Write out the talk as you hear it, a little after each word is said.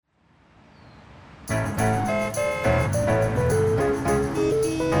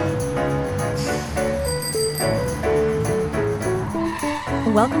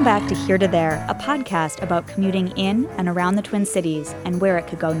Welcome back to Here to There, a podcast about commuting in and around the Twin Cities and where it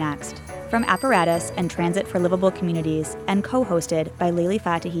could go next. From Apparatus and Transit for Livable Communities, and co-hosted by Layli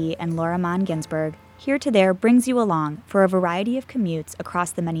Fatahi and Laura Mann Ginsberg, Here to There brings you along for a variety of commutes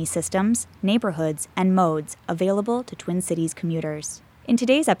across the many systems, neighborhoods, and modes available to Twin Cities commuters. In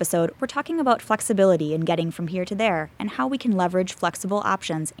today's episode, we're talking about flexibility in getting from here to there and how we can leverage flexible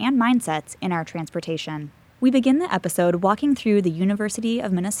options and mindsets in our transportation. We begin the episode walking through the University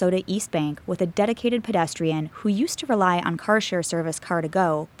of Minnesota East Bank with a dedicated pedestrian who used to rely on car share service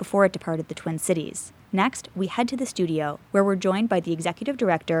Car2Go before it departed the Twin Cities. Next, we head to the studio, where we're joined by the executive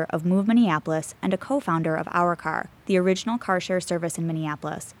director of Move Minneapolis and a co-founder of Our Car, the original car share service in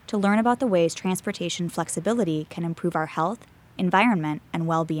Minneapolis, to learn about the ways transportation flexibility can improve our health, environment, and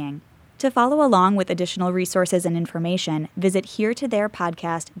well-being. To follow along with additional resources and information, visit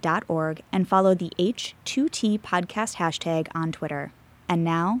heretotherepodcast.org and follow the H2T podcast hashtag on Twitter. And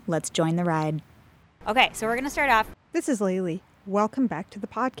now, let's join the ride. Okay, so we're going to start off. This is Layli. Welcome back to the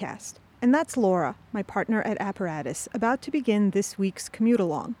podcast. And that's Laura, my partner at Apparatus, about to begin this week's commute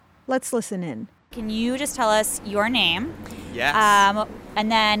along. Let's listen in. Can you just tell us your name? Yes.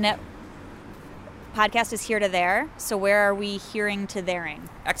 And then podcast is Here to There. So where are we hearing to thering?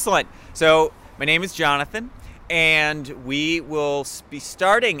 Excellent. So my name is Jonathan, and we will be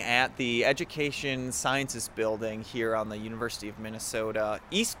starting at the Education Sciences Building here on the University of Minnesota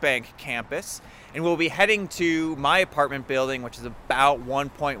East Bank campus, and we'll be heading to my apartment building, which is about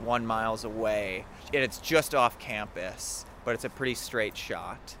 1.1 miles away, and it's just off campus, but it's a pretty straight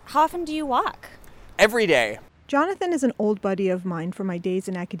shot. How often do you walk? Every day. Jonathan is an old buddy of mine from my days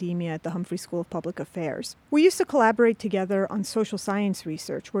in academia at the Humphrey School of Public Affairs. We used to collaborate together on social science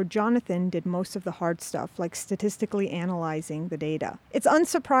research, where Jonathan did most of the hard stuff, like statistically analyzing the data. It's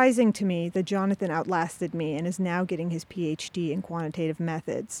unsurprising to me that Jonathan outlasted me and is now getting his PhD in quantitative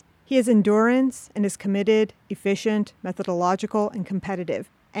methods. He has endurance and is committed, efficient, methodological, and competitive.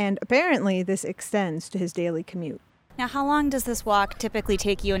 And apparently this extends to his daily commute. Now, how long does this walk typically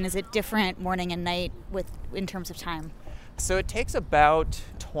take you, and is it different morning and night in terms of time? So it takes about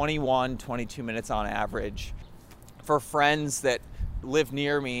 22 minutes on average. For friends that live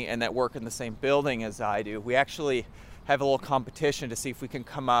near me and that work in the same building as I do, we actually have a little competition to see if we can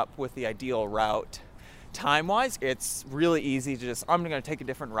come up with the ideal route. Time-wise, it's really easy to just, I'm going to take a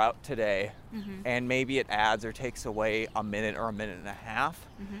different route today, and maybe it adds or takes away a minute or a minute and a half.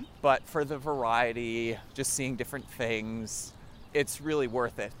 But for the variety, just seeing different things, it's really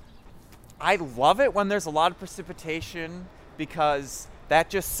worth it. I love it when there's a lot of precipitation because that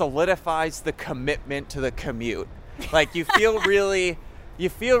just solidifies the commitment to the commute. Like you feel really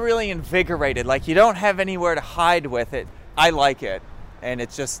invigorated, like you don't have anywhere to hide with it. I like it, and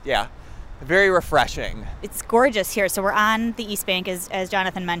it's just, very refreshing. It's gorgeous here. So we're on the East Bank, as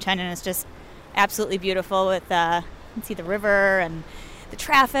Jonathan mentioned, and it's just absolutely beautiful with, you can see the river and the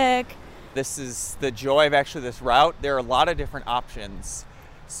traffic. This is the joy of actually this route. There are a lot of different options.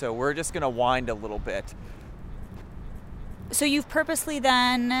 So we're just going to wind a little bit. So you've purposely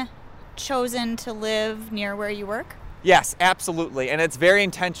then chosen to live near where you work? Yes, absolutely. And it's very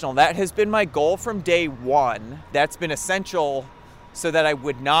intentional. That has been my goal from day one. That's been essential so that I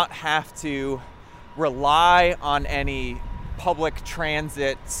would not have to rely on any public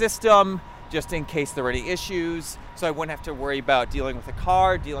transit system just in case there were any issues. So I wouldn't have to worry about dealing with a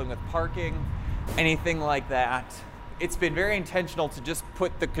car, dealing with parking, anything like that. It's been very intentional to just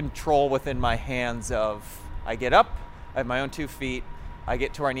put the control within my hands of I get up, I have my own 2 feet, I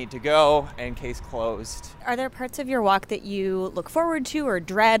get to where I need to go, and case closed. Are there parts of your walk that you look forward to or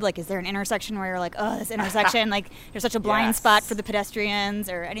dread? Like, is there an intersection where you're like, oh, this intersection, like, there's such a blind spot for the pedestrians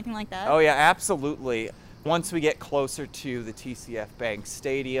or anything like that? Oh, yeah, absolutely. Once we get closer to the TCF Bank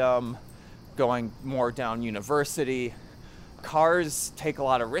Stadium, going more down University, cars take a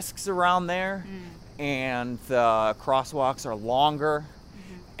lot of risks around there, and the crosswalks are longer.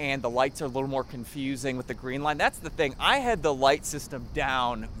 And the lights are a little more confusing with the green line. That's the thing. I had the light system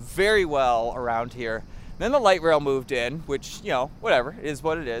down very well around here. Then the light rail moved in, which, whatever, it is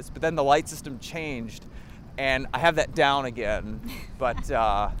what it is. But then the light system changed, and I have that down again. But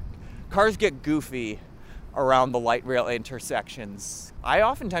cars get goofy around the light rail intersections. I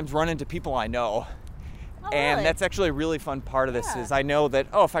oftentimes run into people I know. Oh, and really? that's actually a really fun part of this is I know that,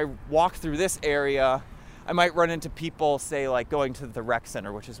 if I walk through this area, I might run into people, say, like going to the rec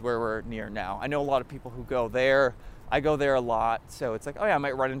center, which is where we're near now. I know a lot of people who go there. I go there a lot. So it's like, I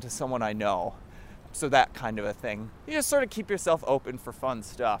might run into someone I know. So that kind of a thing. You just sort of keep yourself open for fun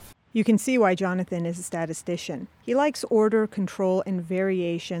stuff. You can see why Jonathan is a statistician. He likes order, control, and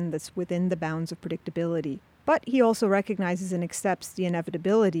variation that's within the bounds of predictability. But he also recognizes and accepts the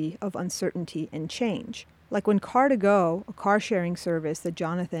inevitability of uncertainty and change. Like when Car2Go, a car-sharing service that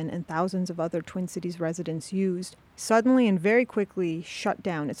Jonathan and thousands of other Twin Cities residents used, suddenly and very quickly shut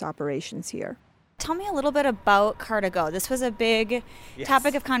down its operations here. Tell me a little bit about Car2Go. This was a big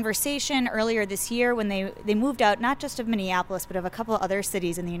topic of conversation earlier this year when they moved out, not just of Minneapolis, but of a couple of other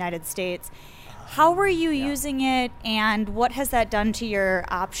cities in the United States. How were you using it, and what has that done to your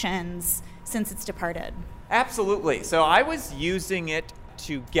options since it's departed? Absolutely. So I was using it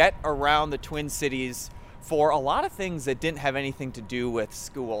to get around the Twin Cities for a lot of things that didn't have anything to do with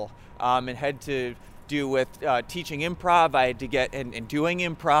school. It had to do with teaching improv. I had to get, and doing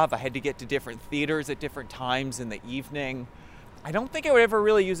improv, I had to get to different theaters at different times in the evening. I don't think I would ever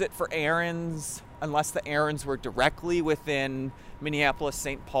really use it for errands unless the errands were directly within Minneapolis,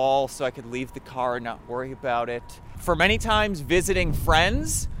 St. Paul, so I could leave the car and not worry about it. For many times visiting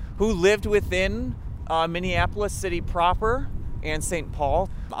friends who lived within Minneapolis city proper and St. Paul,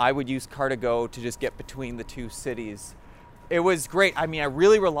 I would use Car2Go to just get between the two cities. It was great. I mean, I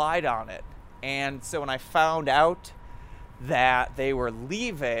really relied on it. And so when I found out that they were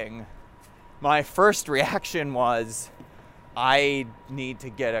leaving, my first reaction was, I need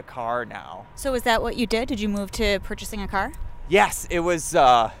to get a car now. So is that what you did? Did you move to purchasing a car? Yes, it was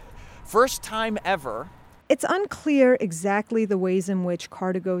first time ever. It's unclear exactly the ways in which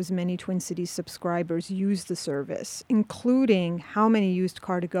Car2Go's many Twin Cities subscribers use the service, including how many used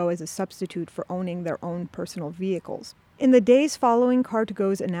Car2Go as a substitute for owning their own personal vehicles. In the days following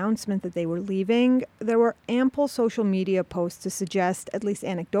Car2Go's announcement that they were leaving, there were ample social media posts to suggest, at least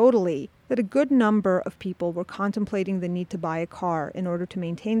anecdotally, that a good number of people were contemplating the need to buy a car in order to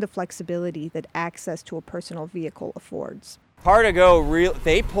maintain the flexibility that access to a personal vehicle affords. Car2Go,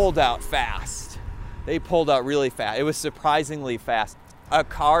 they pulled out fast. They pulled out really fast. It was surprisingly fast. A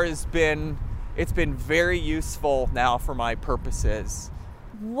car it's been very useful now for my purposes.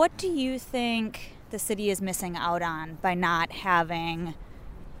 What do you think the city is missing out on by not having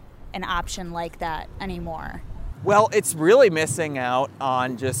an option like that anymore? Well, it's really missing out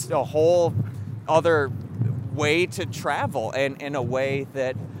on just a whole other way to travel, and in a way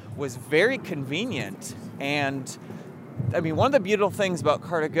that was very convenient. And I mean, one of the beautiful things about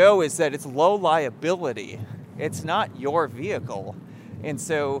Car2Go is that it's low liability. It's not your vehicle. And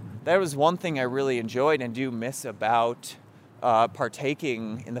so that was one thing I really enjoyed and do miss about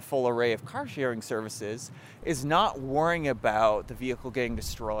partaking in the full array of car sharing services, is not worrying about the vehicle getting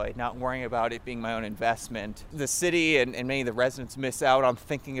destroyed, not worrying about it being my own investment. The city and many of the residents miss out on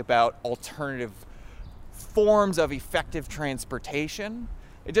thinking about alternative forms of effective transportation.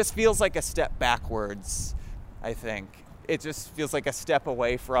 It just feels like a step backwards, I think. It just feels like a step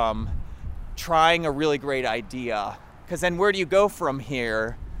away from trying a really great idea. Because then where do you go from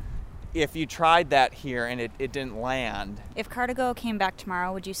here if you tried that here and it didn't land? If Car2Go came back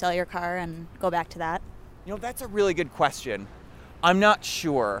tomorrow, would you sell your car and go back to that? You know, that's a really good question. I'm not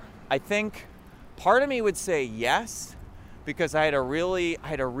sure. I think part of me would say yes, because I had a really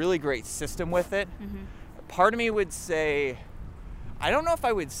great system with it. Mm-hmm. Part of me would say, I don't know if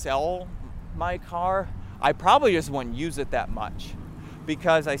I would sell my car. I probably just wouldn't use it that much,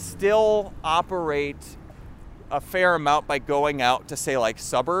 because I still operate a fair amount by going out to, say, like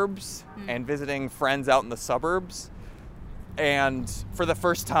suburbs and visiting friends out in the suburbs. And for the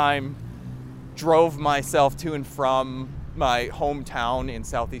first time, drove myself to and from my hometown in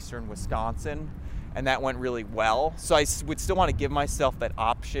southeastern Wisconsin, and that went really well. So I would still want to give myself that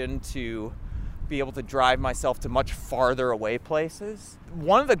option to be able to drive myself to much farther away places.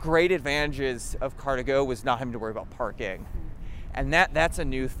 One of the great advantages of Car2Go was not having to worry about parking. And that's a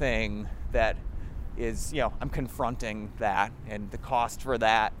new thing that is, I'm confronting that and the cost for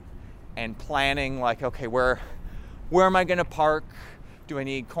that, and planning like, okay, where am I going to park? Do I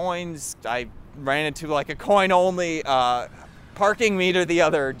need coins? I ran into like a coin only parking meter the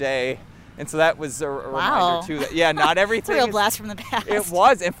other day. And so that was a reminder too that, not everything. It's a real blast from the past. It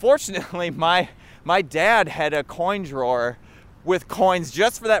was. And fortunately, my dad had a coin drawer with coins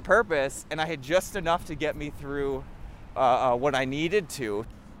just for that purpose, and I had just enough to get me through what I needed to.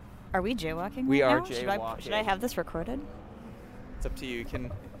 Are we jaywalking? We right are now? jaywalking. Should I have this recorded? It's up to you. You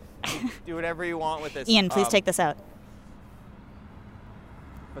can do whatever you want with this. Ian, please take this out.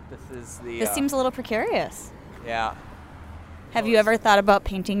 But this is the... This seems a little precarious. Yeah. Have you ever thought about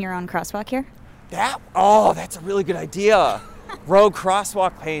painting your own crosswalk here? That's a really good idea. Road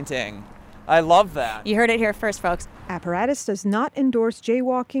crosswalk painting. I love that. You heard it here first, folks. Apparatus does not endorse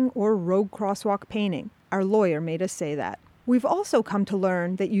jaywalking or road crosswalk painting. Our lawyer made us say that. We've also come to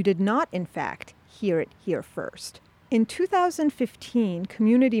learn that you did not, in fact, hear it here first. In 2015,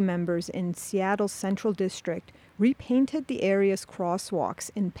 community members in Seattle's Central District repainted the area's crosswalks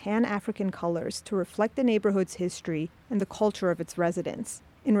in Pan-African colors to reflect the neighborhood's history and the culture of its residents.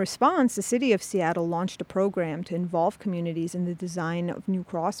 In response, the city of Seattle launched a program to involve communities in the design of new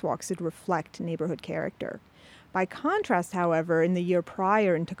crosswalks that reflect neighborhood character. By contrast, however, in the year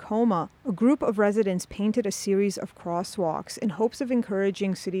prior in Tacoma, a group of residents painted a series of crosswalks in hopes of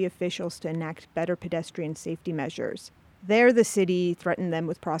encouraging city officials to enact better pedestrian safety measures. There, the city threatened them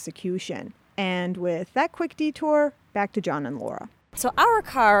with prosecution. And with that quick detour, back to John and Laura. So Our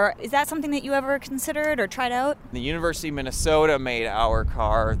Car, is that something that you ever considered or tried out? The University of Minnesota made Our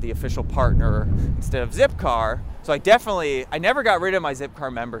Car the official partner instead of Zipcar. So I never got rid of my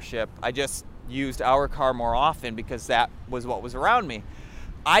Zipcar membership. I just used Our Car more often because that was what was around me.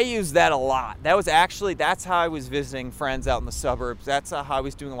 I used that a lot. That's how I was visiting friends out in the suburbs. That's how I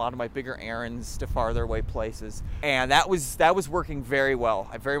was doing a lot of my bigger errands to farther away places. And that was working very well.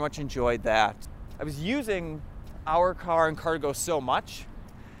 I very much enjoyed that. I was using Our Car and Car2Go so much,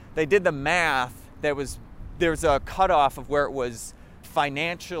 they did the math. There was a cutoff of where it was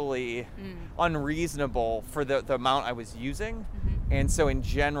financially unreasonable for the amount I was using. Mm-hmm. And so in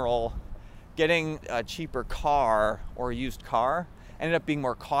general, getting a cheaper car or a used car ended up being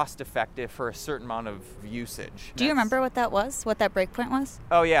more cost effective for a certain amount of usage. Do you remember what that was? What that breakpoint was?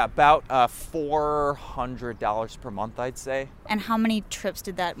 Oh yeah, about $400 per month, I'd say. And how many trips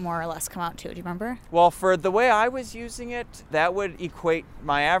did that more or less come out to? Do you remember? Well, for the way I was using it, that would equate,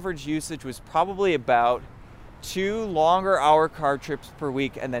 my average usage was probably about 2 longer Our Car trips per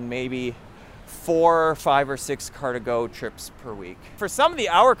week and then maybe 4, 5, or 6 Car2Go trips per week. For some of the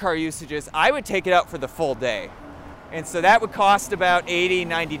Our Car usages, I would take it out for the full day. And so that would cost about $80,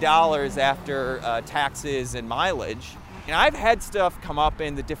 $90 after taxes and mileage. And I've had stuff come up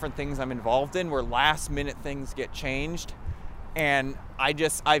in the different things I'm involved in where last minute things get changed. And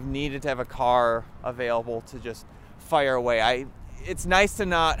I've needed to have a car available to just fire away. It's nice to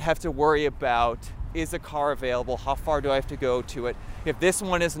not have to worry about, is a car available? How far do I have to go to it? If this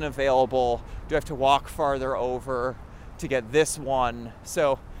one isn't available, do I have to walk farther over to get this one?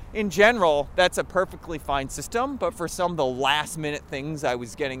 So in general, that's a perfectly fine system, but for some of the last minute things I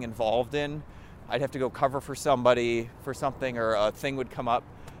was getting involved in, I'd have to go cover for somebody for something or a thing would come up.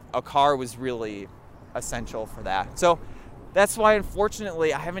 A car was really essential for that. So that's why,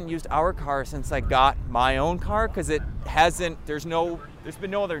 unfortunately, I haven't used Our Car since I got my own car because there's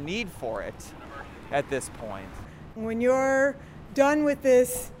been no other need for it at this point. When you're done with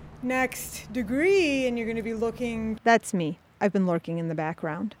this next degree and you're going to be looking... That's me. I've been lurking in the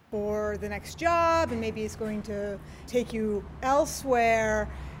background. For the next job, and maybe it's going to take you elsewhere.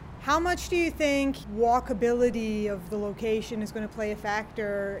 How much do you think walkability of the location is going to play a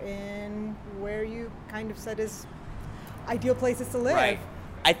factor in where you kind of set as ideal places to live? Right.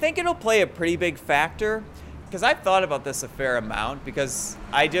 I think it'll play a pretty big factor because I've thought about this a fair amount because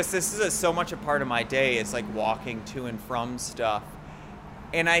this is so much a part of my day. It's like walking to and from stuff.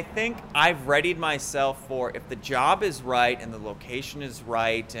 And I think I've readied myself for if the job is right and the location is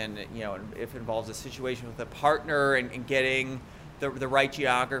right and if it involves a situation with a partner and getting the right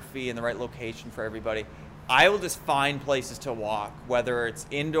geography and the right location for everybody, I will just find places to walk, whether it's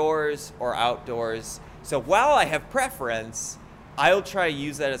indoors or outdoors. So while I have preference, I'll try to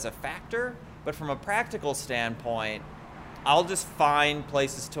use that as a factor, but from a practical standpoint, I'll just find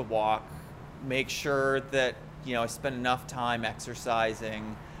places to walk, make sure that I spend enough time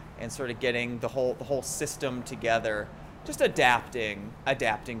exercising and sort of getting the whole system together, just adapting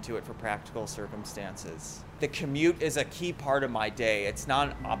to it for practical circumstances. The commute is a key part of my day. It's not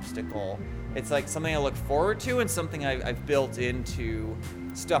an obstacle. It's like something I look forward to and something I've built into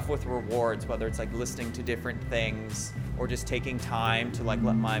stuff with rewards, whether it's like listening to different things or just taking time to like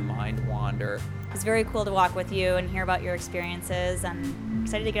let my mind wander. It's very cool to walk with you and hear about your experiences. I'm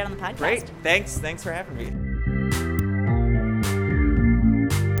excited to get on the podcast. Great. Thanks for having me.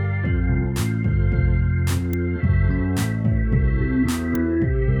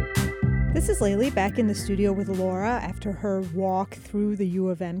 This is Laylee back in the studio with Laura after her walk through the U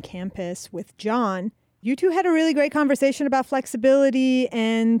of M campus with John. You two had a really great conversation about flexibility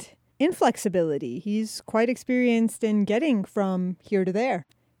and inflexibility. He's quite experienced in getting from here to there.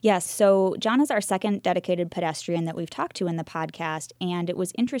 Yes, so John is our second dedicated pedestrian that we've talked to in the podcast, and it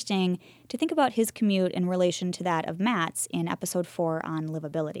was interesting to think about his commute in relation to that of Matt's in episode 4 on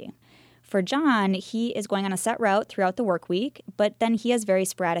livability. For John, he is going on a set route throughout the work week, but then he has very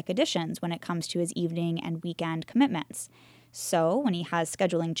sporadic additions when it comes to his evening and weekend commitments. So when he has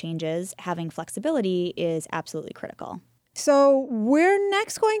scheduling changes, having flexibility is absolutely critical. So we're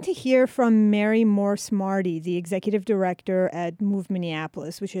next going to hear from Mary Morse Marty, the executive director at Move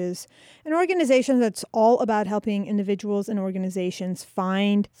Minneapolis, which is an organization that's all about helping individuals and organizations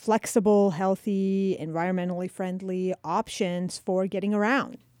find flexible, healthy, environmentally friendly options for getting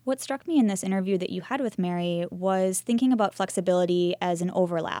around. What struck me in this interview that you had with Mary was thinking about flexibility as an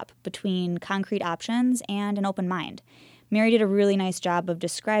overlap between concrete options and an open mind. Mary did a really nice job of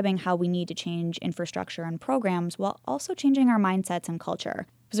describing how we need to change infrastructure and programs while also changing our mindsets and culture.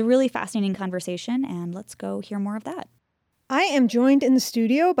 It was a really fascinating conversation, and let's go hear more of that. I am joined in the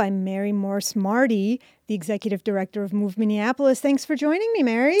studio by Mary Morse Marty, the executive director of Move Minneapolis. Thanks for joining me,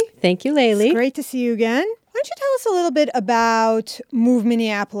 Mary. Thank you, Laylee. It's great to see you again. Why don't you tell us a little bit about Move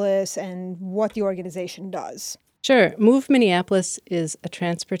Minneapolis and what the organization does? Sure. Move Minneapolis is a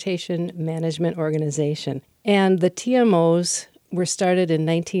transportation management organization, and the TMOs were started in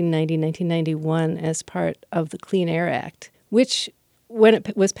 1991 as part of the Clean Air Act, which, when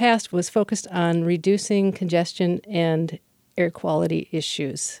it was passed, was focused on reducing congestion and air quality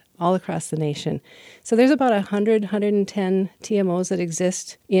issues all across the nation. So there's about 110 TMOs that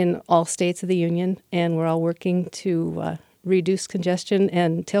exist in all states of the union, and we're all working to reduce congestion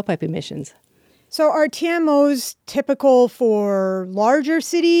and tailpipe emissions. So are TMOs typical for larger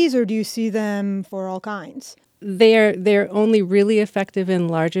cities, or do you see them for all kinds? They're only really effective in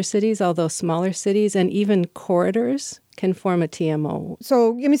larger cities, although smaller cities and even corridors can form a TMO.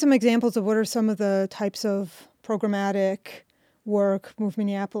 So give me some examples of what are some of the types of programmatic work Move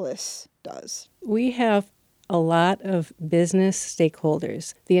Minneapolis does. We have a lot of business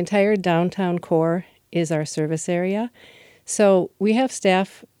stakeholders. The entire downtown core is our service area. So we have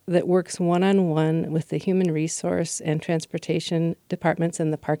staff that works one-on-one with the human resource and transportation departments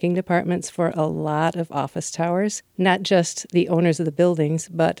and the parking departments for a lot of office towers, not just the owners of the buildings,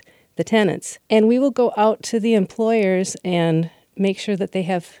 but the tenants. And we will go out to the employers and make sure that they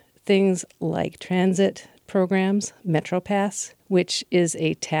have things like transit programs, MetroPass, which is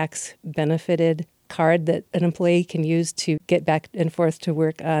a tax-benefited card that an employee can use to get back and forth to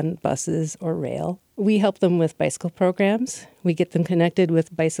work on buses or rail. We help them with bicycle programs. We get them connected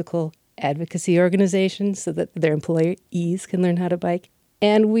with bicycle advocacy organizations so that their employees can learn how to bike.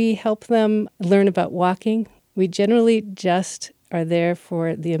 And we help them learn about walking. We generally just are there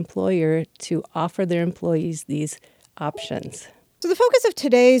for the employer to offer their employees these options. So the focus of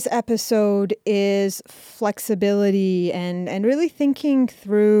today's episode is flexibility and really thinking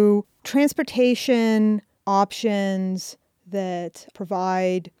through transportation options that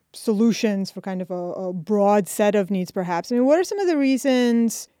provide solutions for kind of a broad set of needs, perhaps. I mean, what are some of the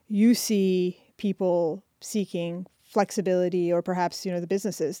reasons you see people seeking flexibility, or perhaps, the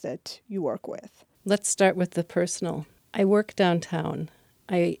businesses that you work with? Let's start with the personal. I work downtown.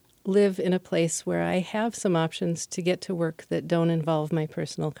 I live in a place where I have some options to get to work that don't involve my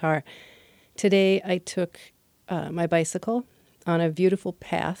personal car. Today, I took my bicycle on a beautiful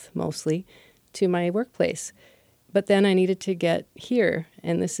path, mostly, to my workplace. But then I needed to get here,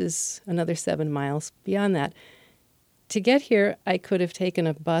 and this is another 7 miles beyond that. To get here, I could have taken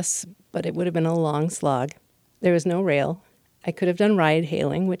a bus, but it would have been a long slog. There was no rail. I could have done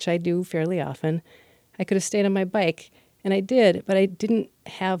ride-hailing, which I do fairly often. I could have stayed on my bike, and I did, but I didn't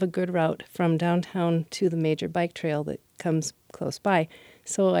have a good route from downtown to the major bike trail that comes close by.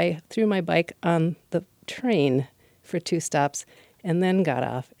 So I threw my bike on the train for 2 stops and then got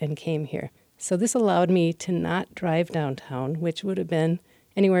off and came here. So this allowed me to not drive downtown, which would have been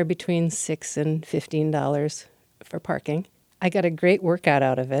anywhere between $6 and $15 for parking. I got a great workout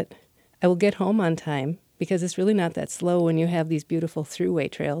out of it. I will get home on time because it's really not that slow when you have these beautiful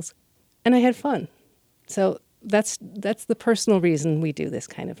throughway trails. And I had fun. So that's the personal reason we do this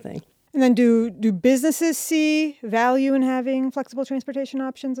kind of thing. And then do businesses see value in having flexible transportation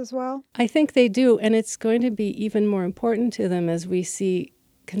options as well? I think they do, and it's going to be even more important to them as we see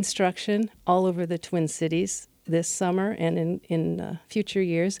construction all over the Twin Cities this summer and in future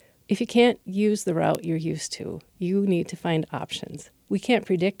years. If you can't use the route you're used to, you need to find options. We can't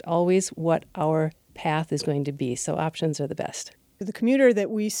predict always what our path is going to be, so options are the best. The commuter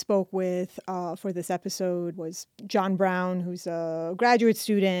that we spoke with for this episode was John Brown, who's a graduate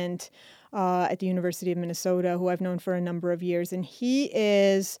student at the University of Minnesota, who I've known for a number of years. And he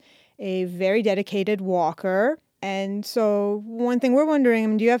is a very dedicated walker. And so one thing we're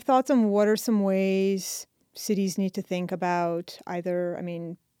wondering, do you have thoughts on what are some ways cities need to think about either,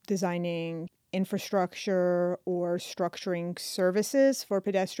 designing infrastructure or structuring services for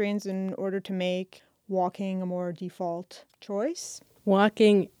pedestrians in order to make walking a more default choice?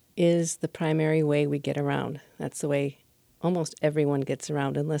 Walking is the primary way we get around. That's the way almost everyone gets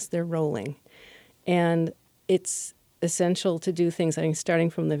around unless they're rolling. And it's essential to do things, I mean, starting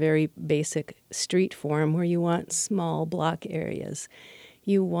from the very basic street form where you want small block areas.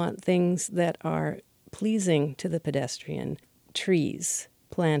 You want things that are pleasing to the pedestrian, trees,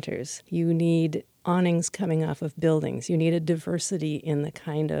 planters. You need awnings coming off of buildings. You need a diversity in the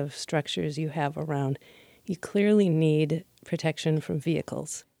kind of structures you have around. You clearly need protection from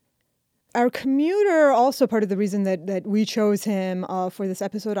vehicles. Our commuter, also part of the reason that we chose him for this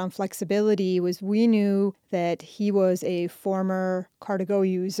episode on flexibility, was we knew that he was a former Car2Go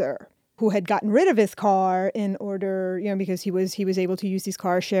user who had gotten rid of his car in order, because he was able to use these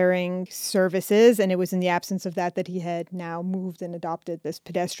car sharing services, and it was in the absence of that he had now moved and adopted this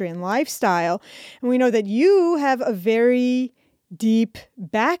pedestrian lifestyle. And we know that you have a very deep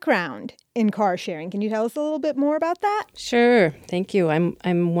background in car sharing. Can you tell us a little bit more about that? Sure. Thank you.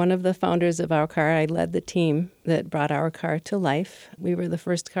 I'm one of the founders of Our Car. I led the team that brought Our Car to life. We were the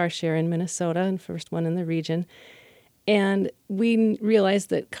first car share in Minnesota and first one in the region. And we realized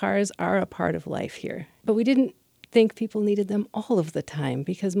that cars are a part of life here. But we didn't think people needed them all of the time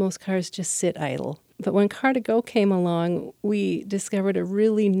because most cars just sit idle. But when Car2Go came along, we discovered a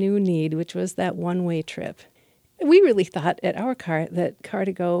really new need, which was that one-way trip. We really thought at Our Car that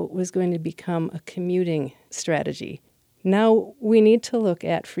Car2Go was going to become a commuting strategy. Now we need to look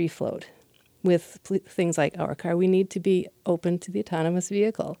at free float with things like Our Car. We need to be open to the autonomous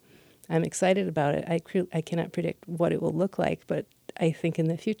vehicle. I'm excited about it. I cannot predict what it will look like, but I think in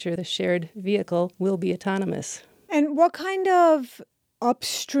the future the shared vehicle will be autonomous. And what kind of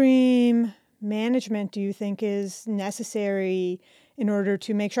upstream management do you think is necessary in order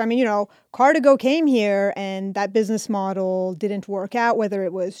to make sure? I mean, Car2Go came here and that business model didn't work out, whether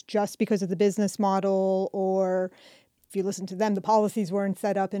it was just because of the business model or if you listen to them, the policies weren't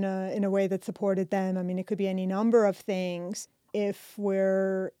set up in a way that supported them. I mean, it could be any number of things. If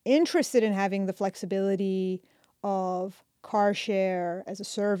we're interested in having the flexibility of car share as a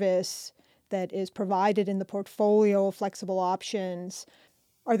service that is provided in the portfolio of flexible options,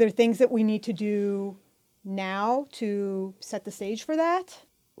 are there things that we need to do now to set the stage for that?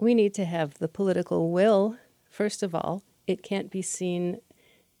 We need to have the political will, first of all. It can't be seen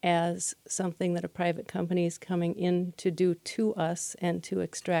as something that a private company is coming in to do to us and to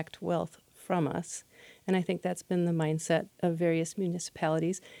extract wealth from us. And I think that's been the mindset of various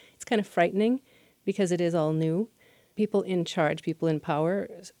municipalities. It's kind of frightening because it is all new. People in charge, people in power,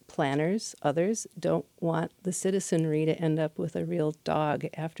 planners, others don't want the citizenry to end up with a real dog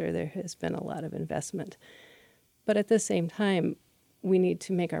after there has been a lot of investment. But at the same time, we need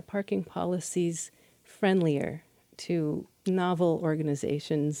to make our parking policies friendlier to novel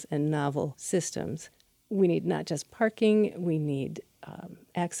organizations and novel systems. We need not just parking, we need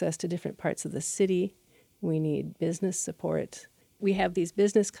access to different parts of the city. We need business support. We have these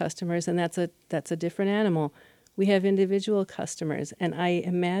business customers, and that's a different animal. We have individual customers, and I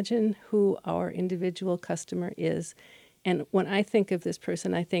imagine who our individual customer is. And when I think of this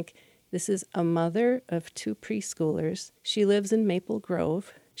person, I think this is a mother of 2 preschoolers. She lives in Maple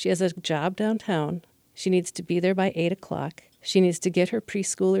Grove. She has a job downtown. She needs to be there by 8 o'clock. She needs to get her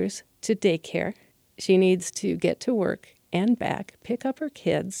preschoolers to daycare. She needs to get to work and back, pick up her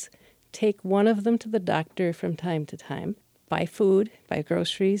kids, take one of them to the doctor from time to time, buy food, buy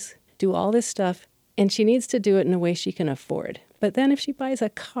groceries, do all this stuff. And she needs to do it in a way she can afford. But then if she buys a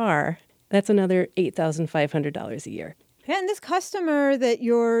car, that's another $8,500 a year. And this customer that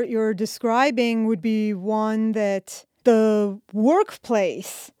you're describing would be one that the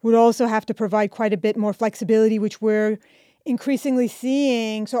workplace would also have to provide quite a bit more flexibility, which we're increasingly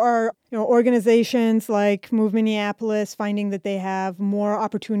seeing. So our organizations like Move Minneapolis finding that they have more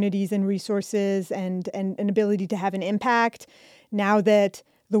opportunities and resources and an ability to have an impact now that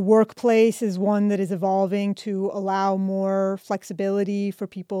the workplace is one that is evolving to allow more flexibility for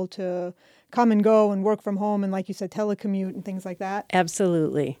people to come and go and work from home and, like you said, telecommute and things like that.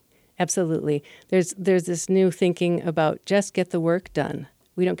 Absolutely. Absolutely. There's this new thinking about just get the work done.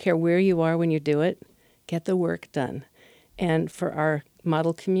 We don't care where you are when you do it. Get the work done. And for our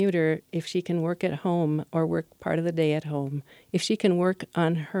model commuter, if she can work at home or work part of the day at home, if she can work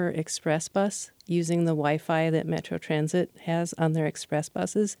on her express bus using the Wi-Fi that Metro Transit has on their express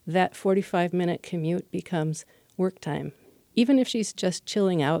buses, that 45-minute commute becomes work time. Even if she's just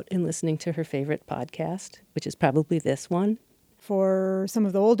chilling out and listening to her favorite podcast, which is probably this one. For some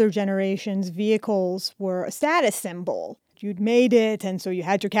of the older generations, vehicles were a status symbol. You'd made it, and so you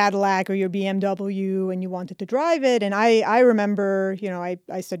had your Cadillac or your BMW, and you wanted to drive it. And I remember,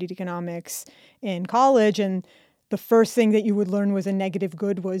 I studied economics in college, and the first thing that you would learn was a negative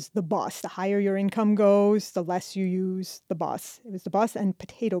good was the bus. The higher your income goes, the less you use the bus. It was the bus and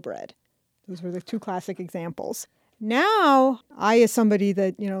potato bread. Those were the 2 classic examples. Now, I, as somebody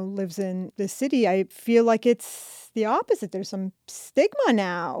that, lives in the city, I feel like it's the opposite. There's some stigma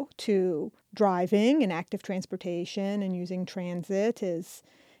now to driving and active transportation, and using transit is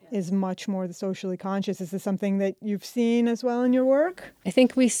much more the socially conscious. Is this something that you've seen as well in your work? I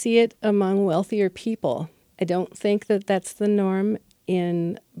think we see it among wealthier people. I don't think that that's the norm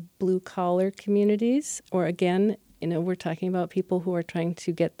in blue-collar communities, or again, we're talking about people who are trying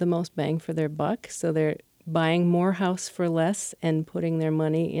to get the most bang for their buck, so they're buying more house for less and putting their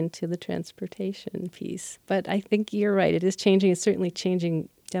money into the transportation piece. But I think you're right. It is changing. It's certainly changing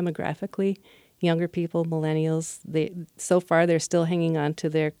demographically. Younger people, millennials, so far they're still hanging on to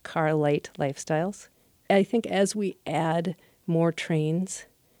their car-light lifestyles. I think as we add more trains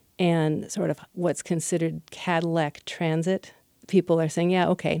and sort of what's considered Cadillac transit, people are saying, yeah,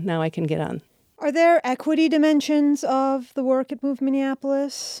 okay, now I can get on. Are there equity dimensions of the work at Move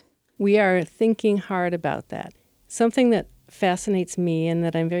Minneapolis? We are thinking hard about that. Something that fascinates me and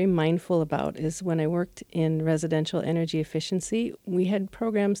that I'm very mindful about is when I worked in residential energy efficiency, we had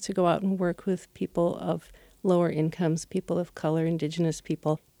programs to go out and work with people of lower incomes, people of color, Indigenous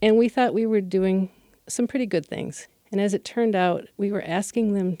people, and we thought we were doing some pretty good things. And as it turned out, we were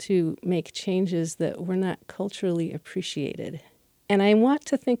asking them to make changes that were not culturally appreciated. And I want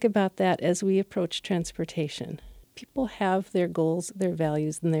to think about that as we approach transportation. People have their goals, their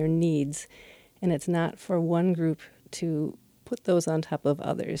values, and their needs, and it's not for one group to put those on top of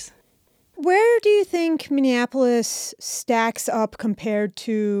others. Where do you think Minneapolis stacks up compared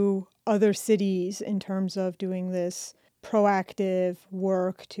to other cities in terms of doing this proactive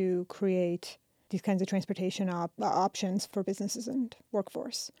work to create these kinds of transportation options for businesses and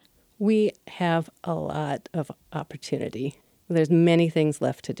workforce? We have a lot of opportunity. There's many things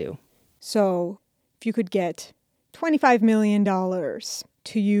left to do. So if you could get $25 million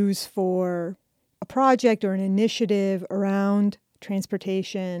to use for a project or an initiative around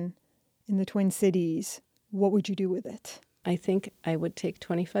transportation in the Twin Cities, what would you do with it? I think I would take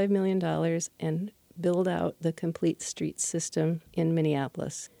 $25 million and build out the complete street system in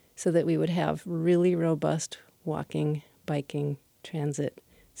Minneapolis so that we would have really robust walking, biking, transit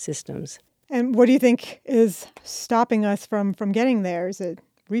systems. And what do you think is stopping us from getting there? Is it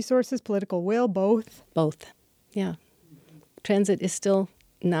resources, political will, both? Both, yeah. Transit is still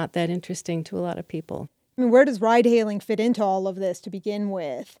not that interesting to a lot of people. I mean, where does ride-hailing fit into all of this to begin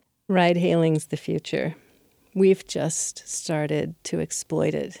with? Ride-hailing's the future. We've just started to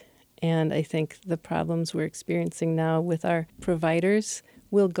exploit it. And I think the problems we're experiencing now with our providers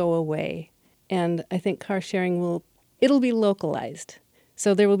will go away. And I think car sharing it'll be localized.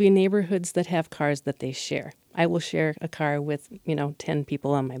 So there will be neighborhoods that have cars that they share. I will share a car with, 10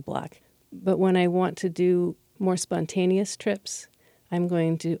 people on my block. But when I want to do more spontaneous trips, I'm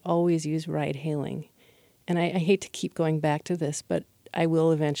going to always use ride-hailing. And I hate to keep going back to this, but I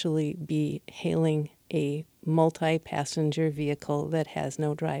will eventually be hailing a multi-passenger vehicle that has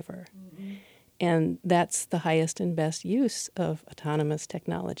no driver. Mm-hmm. And that's the highest and best use of autonomous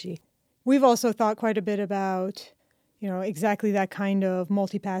technology. We've also thought quite a bit about exactly that kind of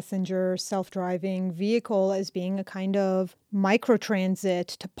multi-passenger self-driving vehicle as being a kind of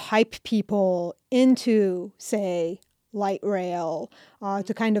microtransit to pipe people into, say, light rail,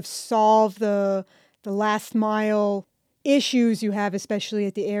 to kind of solve the last mile issues you have, especially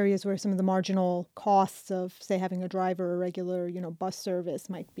at the areas where some of the marginal costs of, say, having a driver or regular, bus service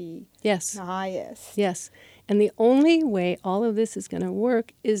might be the highest. Yes. And the only way all of this is going to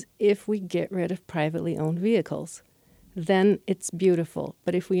work is if we get rid of privately owned vehicles. Then it's beautiful.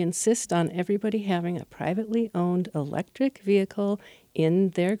 But if we insist on everybody having a privately owned electric vehicle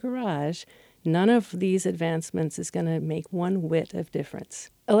in their garage, none of these advancements is going to make one whit of difference.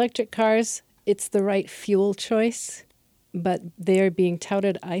 Electric cars, it's the right fuel choice, but they're being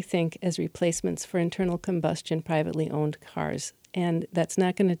touted, I think, as replacements for internal combustion privately owned cars. And that's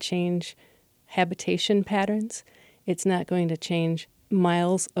not going to change habitation patterns. It's not going to change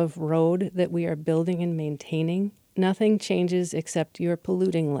miles of road that we are building and maintaining. Nothing changes except you're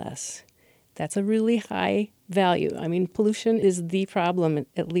polluting less. That's a really high value. I mean, pollution is the problem,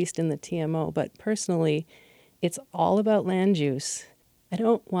 at least in the TMO, but personally, it's all about land use. I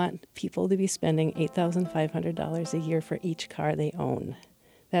don't want people to be spending $8,500 a year for each car they own.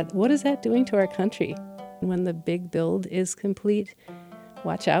 What is that doing to our country? When the big build is complete,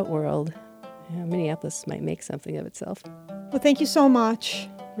 watch out, world. Minneapolis might make something of itself. Well, thank you so much.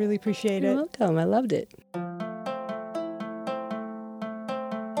 Really appreciate it. You're welcome. I loved it.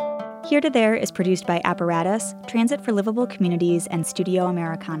 Here to There is produced by Apparatus, Transit for Livable Communities, and Studio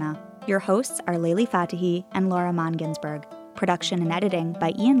Americana. Your hosts are Layli Fatahi and Laura Mann Ginsberg. Production and editing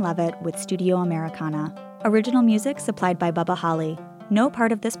by Ian Levitt with Studio Americana. Original music supplied by Bubba Holly. No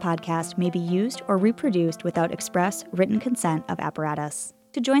part of this podcast may be used or reproduced without express written consent of Apparatus.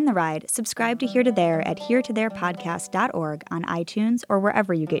 To join the ride, subscribe to Here to There at heretotherepodcast.org on iTunes or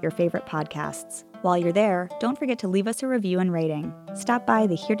wherever you get your favorite podcasts. While you're there, don't forget to leave us a review and rating. Stop by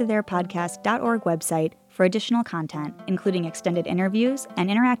the heretotherepodcast.org website for additional content, including extended interviews, an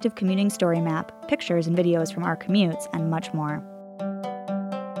interactive commuting story map, pictures and videos from our commutes, and much more.